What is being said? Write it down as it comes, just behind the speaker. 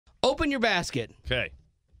Open your basket. Okay.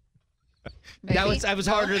 I was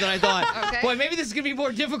harder than I thought. Okay. Boy, maybe this is going to be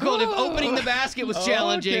more difficult if opening the basket was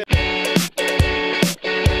challenging.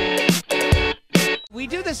 We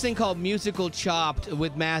do this thing called Musical Chopped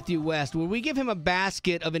with Matthew West, where we give him a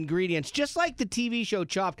basket of ingredients, just like the TV show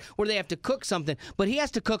Chopped, where they have to cook something, but he has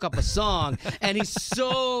to cook up a song, and he's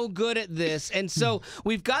so good at this. And so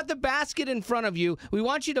we've got the basket in front of you. We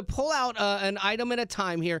want you to pull out an item at a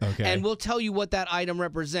time here, and we'll tell you what that item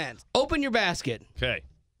represents. Open your basket. Okay.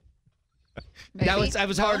 I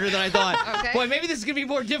was harder than I thought. Okay. Boy, maybe this is going to be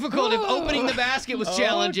more difficult if opening the basket was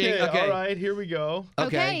challenging. Okay. All right, here we go.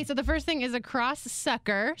 Okay, so the first thing is a cross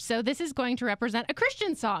sucker. So this is going to represent a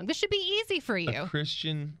Christian song. This should be easy for you. A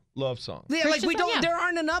Christian love song. Yeah, Christian like we song, don't. yeah. There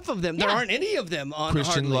aren't enough of them. There aren't any of them on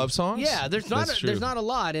Christian hardly. love songs? Yeah, there's That's true. not a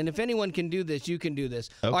lot. And if anyone can do this, you can do this.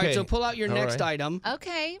 All right, Okay. so pull out your All next right. item.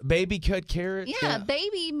 Okay. Baby cut carrot? Yeah,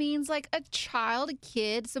 baby means like a child, a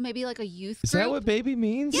kid, so maybe like a youth group. Is that what baby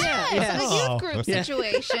means? Yes, Yeah. a youth group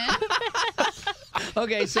situation.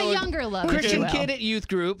 Okay, so A younger love. Christian if you will. kid at youth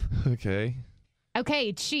group. Okay.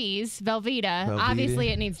 Okay, cheese, Velveeta. Obviously,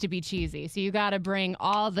 it needs to be cheesy. So you got to bring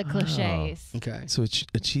all the cliches. Okay. So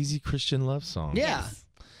a cheesy Christian love song. Yeah.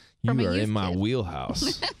 From a You are youth in my kid.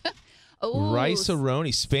 wheelhouse. Oh,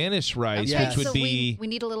 Rice-a-roni, Spanish rice, okay, which would so be we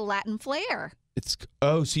need a little Latin flair.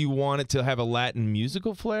 so you want it to have a Latin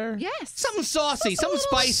musical flair? Yes. Something saucy, Just a something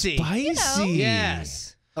little spicy. Spicy. Yes.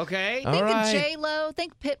 Okay. All Think right. of J-Lo,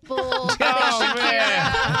 think Pitbull. Oh,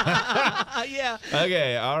 man. Yeah.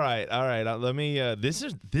 Okay, all right. Let me.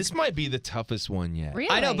 This might be the toughest one yet. Really?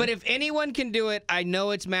 I know, but if anyone can do it, I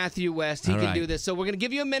know it's Matthew West. He All can right. do this. So we're going to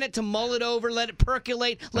give you a minute to mull it over, let it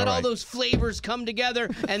percolate, let all right. those flavors come together,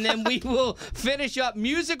 and then we will finish up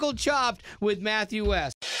Musical Chopped with Matthew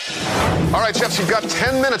West. All right, chefs, you've got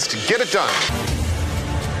 10 minutes to get it done.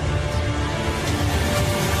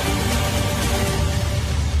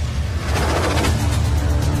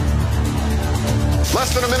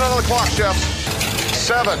 Less than a minute on the clock, chefs.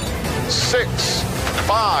 7, 6,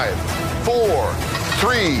 5, 4,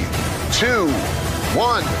 3, 2,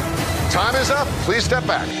 1. Time is up. Please step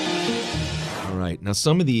back. All right. Now,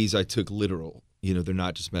 some of these I took literal. You know, they're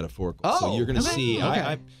not just metaphorical. So Oh, you're going to okay. see.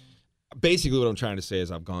 Okay. Basically, what I'm trying to say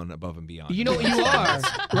is I've gone above and beyond. You know what you are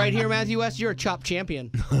right here, Matthew West? You're a chop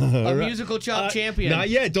champion. A musical chop champion. Not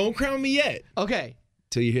yet. Don't crown me yet. Okay.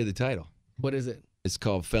 Till you hear the title. What is it? It's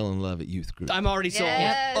called Fell in Love at Youth Group. I'm already sold.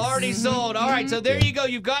 Yes. Already sold. All right, so there you go.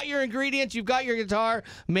 You've got your ingredients. You've got your guitar.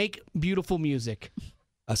 Make beautiful music.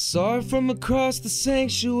 I saw her from across the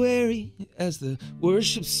sanctuary as the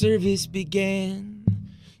worship service began.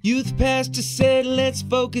 Youth pastor said, let's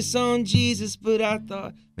focus on Jesus, but I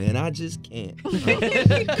thought, man, I just can't.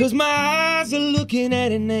 'Cause my eyes are looking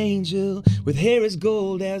at an angel with hair as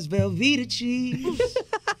gold as Velveeta cheese.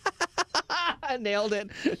 I nailed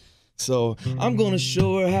it. So I'm gonna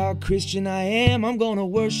show her how Christian I am. I'm gonna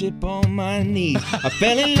worship on my knees. I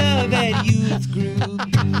fell in love at youth group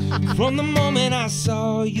from the moment I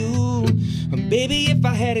saw you. And baby, if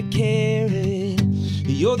I had a carrot,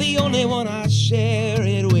 you're the only one I share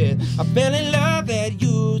it with. I fell in love at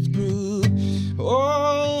youth group.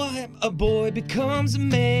 Oh, a boy becomes a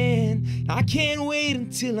man. I can't wait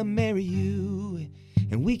until I marry you,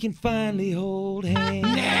 and we can finally hold hands.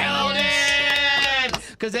 Nailed it!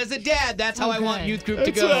 Because as a dad, that's how I want youth group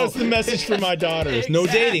to go. That's the message for my daughters. No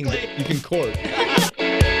dating, but you can court.